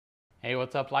Hey,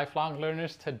 what's up, lifelong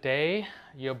learners? Today,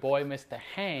 your boy Mr.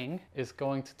 Heng is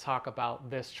going to talk about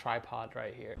this tripod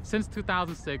right here. Since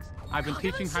 2006, I've been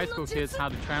teaching high school kids how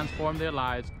to transform their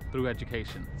lives through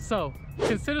education. So,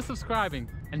 consider subscribing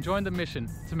and join the mission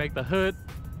to make the hood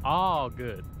all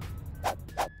good.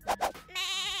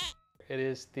 It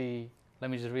is the, let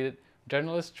me just read it,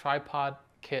 Journalist Tripod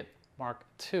Kit Mark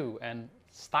II, and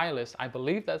Ztylus, I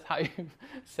believe that's how you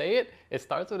say it. It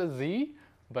starts with a Z,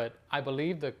 but I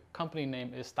believe the company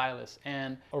name is Ztylus.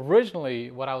 And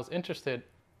originally what I was interested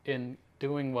in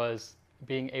doing was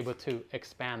being able to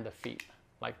expand the feet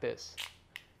like this.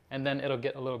 And then it'll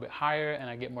get a little bit higher and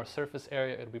I get more surface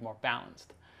area, it'll be more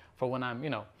balanced for when I'm,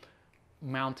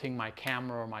 mounting my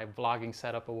camera or my vlogging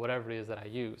setup or whatever it is that I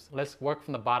use. Let's work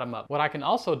from the bottom up. What I can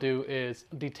also do is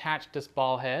detach this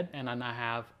ball head, and then I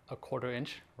have a 1/4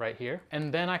 inch right here.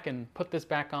 And then I can put this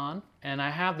back on, and I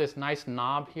have this nice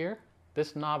knob here.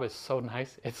 This knob is so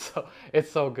nice. It's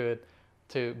so good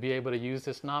to be able to use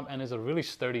this knob, and it's a really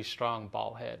sturdy, strong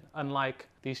ball head, unlike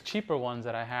these cheaper ones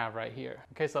that I have right here.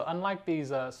 Okay, so unlike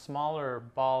these smaller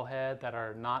ball head that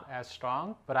are not as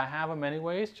strong, but I have them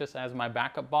anyways, just as my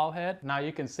backup ball head. Now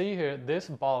you can see here, this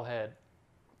ball head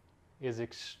is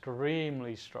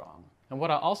extremely strong. And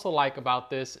what I also like about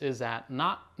this is that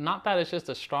not that it's just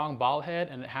a strong ball head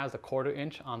and it has a 1/4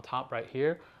 inch on top right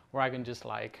here, where I can just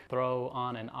like throw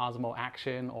on an Osmo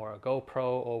Action or a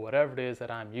GoPro or whatever it is that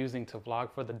I'm using to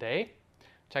vlog for the day.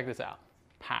 Check this out.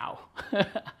 Pow.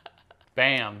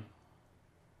 Bam.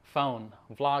 Phone,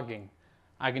 vlogging.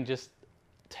 I can just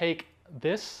take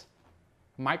this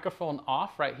microphone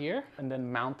off right here and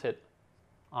then mount it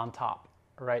on top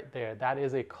right there. That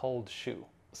is a cold shoe.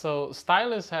 So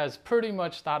Ztylus has pretty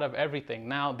much thought of everything.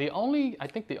 Now I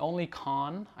think the only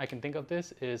con I can think of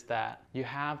this is that you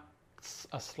have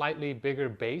a slightly bigger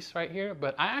base right here,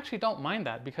 but I actually don't mind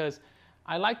that because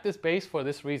I like this base for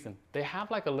this reason. They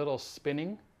have like a little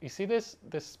spinning, you see this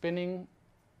spinning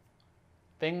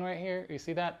thing right here? You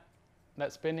see that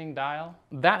spinning dial?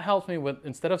 That helps me with,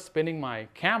 instead of spinning my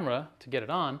camera to get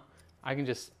it on, I can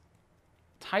just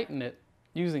tighten it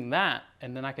using that,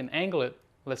 and then I can angle it.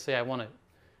 Let's say I want to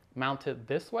mount it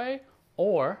this way,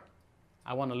 or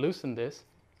I want to loosen this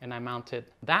and I mount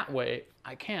it that way,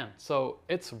 I can. So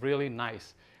it's really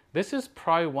nice. This is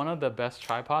probably one of the best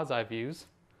tripods I've used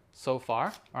so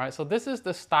far. All right, so this is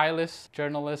the Ztylus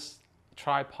Journalist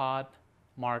Tripod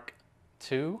Mark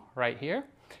II right here.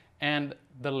 And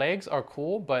the legs are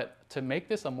cool, but to make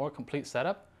this a more complete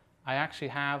setup, I actually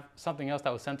have something else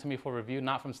that was sent to me for review,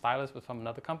 not from Ztylus, but from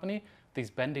another company, these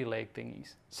bendy leg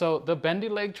thingies. So the bendy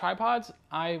leg tripods,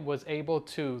 I was able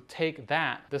to take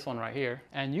this one right here,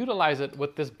 and utilize it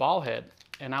with this ball head.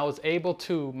 And I was able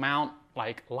to mount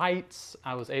like lights.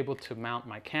 I was able to mount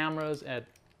my cameras at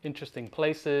interesting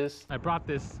places. I brought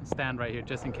this stand right here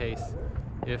just in case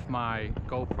if my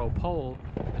GoPro pole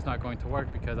is not going to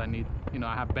work because I need,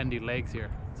 I have bendy legs here.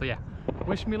 So yeah,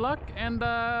 wish me luck, and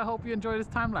hope you enjoy this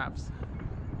time lapse.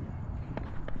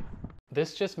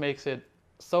 This just makes it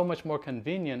so much more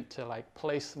convenient to like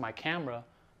place my camera.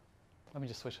 Let me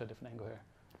just switch to a different angle here.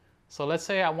 So let's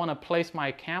say I want to place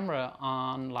my camera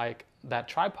on like that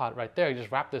tripod right there. You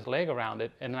just wrap this leg around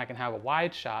it, and then I can have a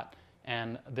wide shot,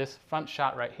 and this front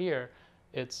shot right here,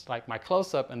 it's like my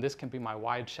close-up, and this can be my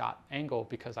wide shot angle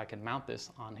because I can mount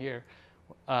this on here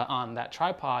on that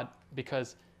tripod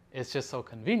because it's just so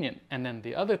convenient. And then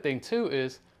the other thing too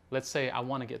is, let's say I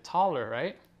want to get taller,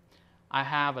 right? I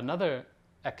have another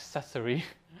accessory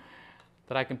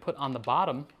that I can put on the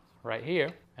bottom right here,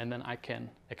 and then I can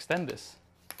extend this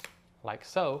like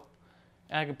so,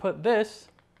 and I can put this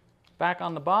back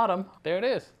on the bottom. There it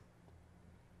is,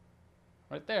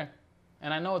 right there.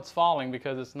 And I know it's falling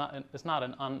because it's not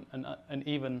an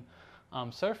even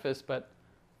surface, but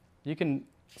you can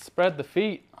spread the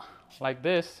feet like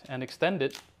this and extend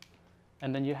it,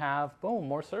 and then you have, boom,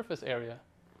 more surface area,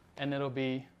 and it'll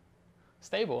be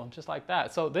stable just like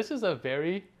that. So this is a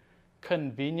very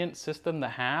convenient system to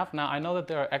have. Now I know that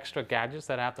there are extra gadgets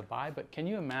that I have to buy, but can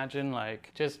you imagine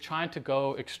like just trying to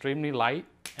go extremely light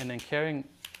and then carrying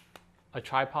a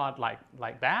tripod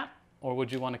like that? Or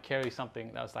would you want to carry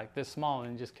something that's like this small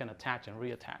and you just can attach and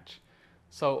reattach?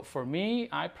 So for me,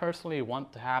 I personally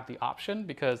want to have the option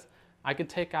because I can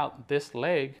take out this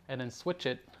leg and then switch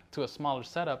it to a smaller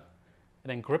setup and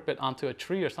then grip it onto a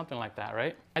tree or something like that,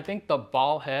 right? I think the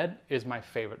ball head is my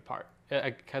favorite part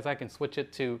because I can switch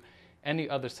it to any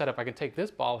other setup. I can take this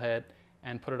ball head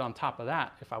and put it on top of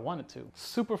that if I wanted to.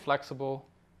 Super flexible.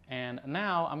 And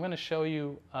now I'm gonna show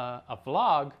you a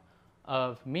vlog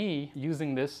of me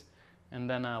using this, and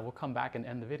then we'll come back and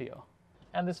end the video.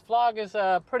 And this vlog is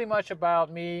pretty much about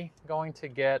me going to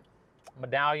get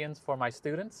medallions for my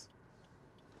students.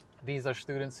 These are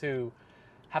students who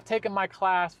have taken my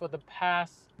class for the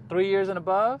past 3 years and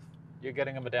above. You're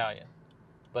getting a medallion.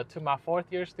 But to my 4th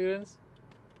year students,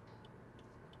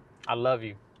 I love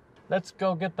you. Let's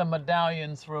go get the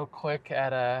medallions real quick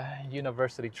at a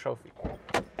university trophy.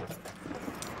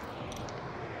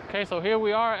 Okay, so here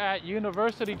we are at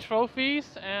University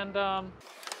Trophies, and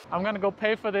I'm gonna go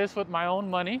pay for this with my own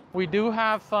money. We do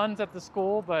have funds at the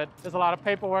school, but there's a lot of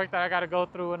paperwork that I gotta go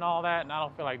through and all that, and I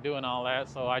don't feel like doing all that.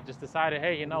 So I just decided,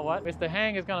 hey, you know what? Mr.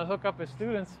 Heng is gonna hook up his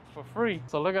students for free.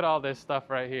 So look at all this stuff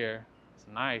right here. It's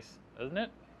nice, isn't it?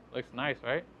 Looks nice,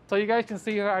 right? So you guys can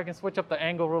see here, I can switch up the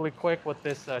angle really quick with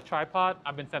this tripod.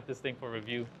 I've been sent this thing for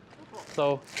review.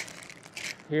 So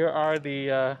here are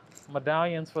the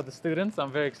medallions for the students.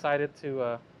 I'm very excited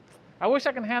to, I wish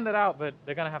I can hand it out, but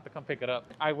they're gonna have to come pick it up.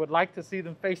 I would like to see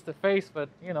them face to face, but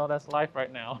you know, that's life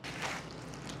right now.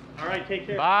 All right, take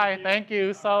care. Bye, thank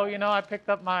you. So, you know, I picked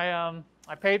up my,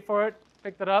 I paid for it,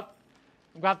 picked it up.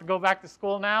 I'm about to go back to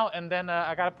school now, and then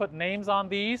I gotta put names on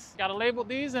these. Gotta label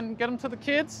these and get them to the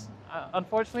kids.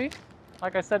 Unfortunately,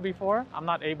 like I said before, I'm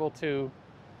not able to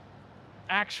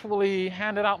actually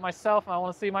hand it out myself. I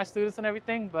wanna see my students and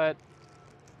everything, but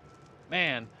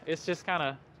man, it's just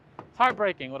kinda, it's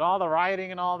heartbreaking with all the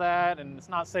rioting and all that, and it's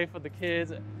not safe for the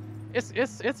kids.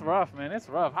 It's rough, man, it's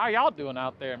rough. How y'all doing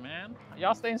out there, man?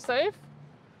 Y'all staying safe?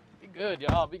 Be good,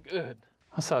 y'all, be good.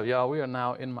 What's up, y'all? We are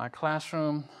now in my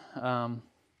classroom.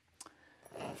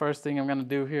 First thing I'm gonna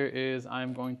do here is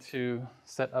I'm going to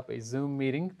set up a Zoom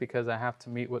meeting because I have to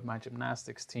meet with my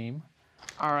gymnastics team.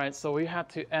 All right, so we had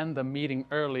to end the meeting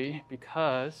early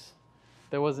because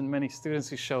there wasn't many students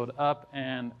who showed up,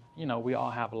 and you know, we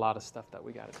all have a lot of stuff that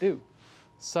we gotta do.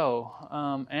 So,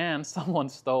 and someone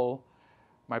stole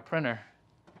my printer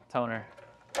toner.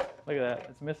 Look at that,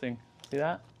 it's missing, see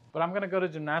that? But I'm gonna go to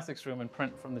the gymnastics room and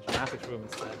print from the gymnastics room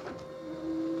instead.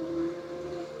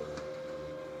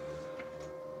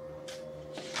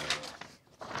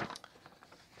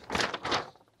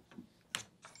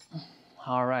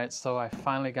 All right, so I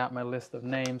finally got my list of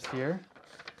names here.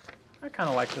 I kind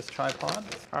of like this tripod.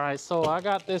 All right, so I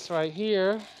got this right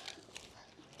here.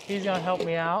 He's gonna help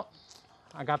me out.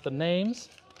 I got the names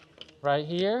right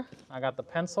here. I got the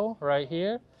pencil right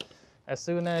here. As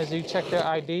soon as you check their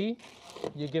ID,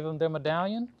 you give them their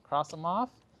medallion, cross them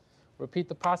off. Repeat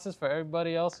the process for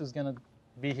everybody else who's gonna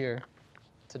be here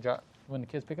to drop when the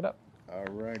kids pick it up.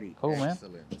 Alrighty. Cool, man.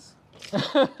 Excellent.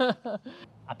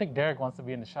 I think Derek wants to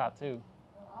be in the shot too.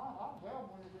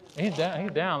 He's down.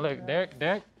 He's down. Look,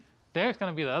 Derek's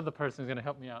gonna be the other person who's gonna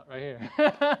help me out right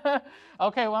here.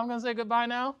 Okay, well, I'm gonna say goodbye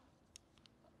now.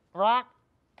 Rock,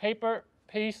 paper,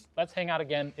 peace. Let's hang out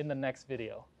again in the next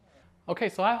video. Okay,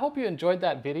 so I hope you enjoyed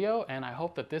that video, and I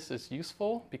hope that this is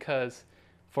useful, because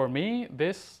for me,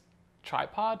 this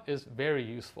tripod is very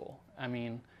useful. I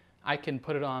mean, I can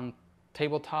put it on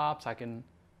tabletops. I can,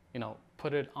 you know,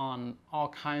 put it on all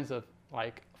kinds of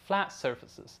like flat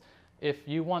surfaces. If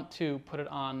you want to put it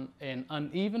on an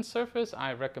uneven surface,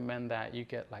 I recommend that you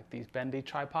get like these bendy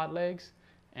tripod legs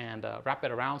and wrap it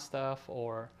around stuff,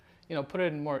 or you know, put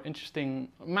it in more interesting,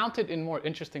 mount it in more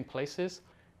interesting places.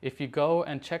 If you go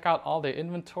and check out all their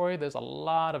inventory, there's a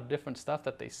lot of different stuff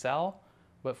that they sell.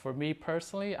 But for me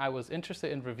personally, I was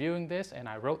interested in reviewing this, and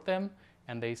I wrote them,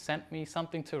 and they sent me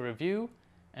something to review.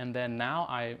 And then now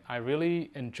I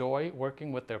really enjoy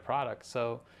working with their products.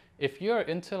 So if you're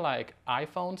into like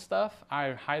iPhone stuff,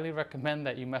 I highly recommend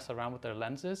that you mess around with their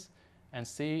lenses and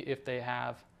see if they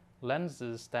have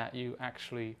lenses that you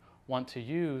actually want to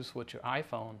use with your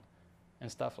iPhone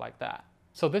and stuff like that.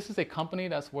 So this is a company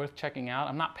that's worth checking out.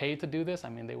 I'm not paid to do this. I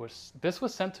mean, this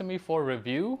was sent to me for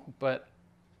review, but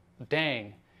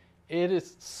dang, it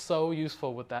is so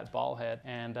useful with that ball head.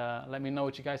 And let me know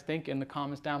what you guys think in the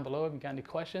comments down below. If you got any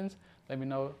questions, let me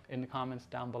know in the comments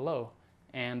down below.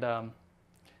 And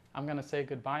I'm gonna say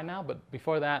goodbye now, but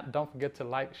before that, don't forget to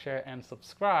like, share, and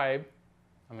subscribe.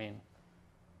 I mean,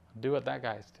 do what that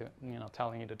guy's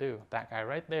telling you to do. That guy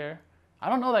right there. I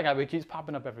don't know that guy, but he keeps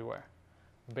popping up everywhere.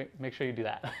 Make sure you do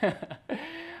that.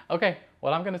 Okay,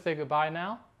 well, I'm gonna say goodbye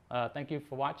now. Thank you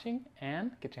for watching,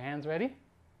 and get your hands ready.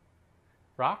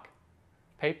 Rock,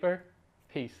 paper,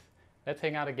 peace. Let's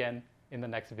hang out again in the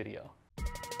next video.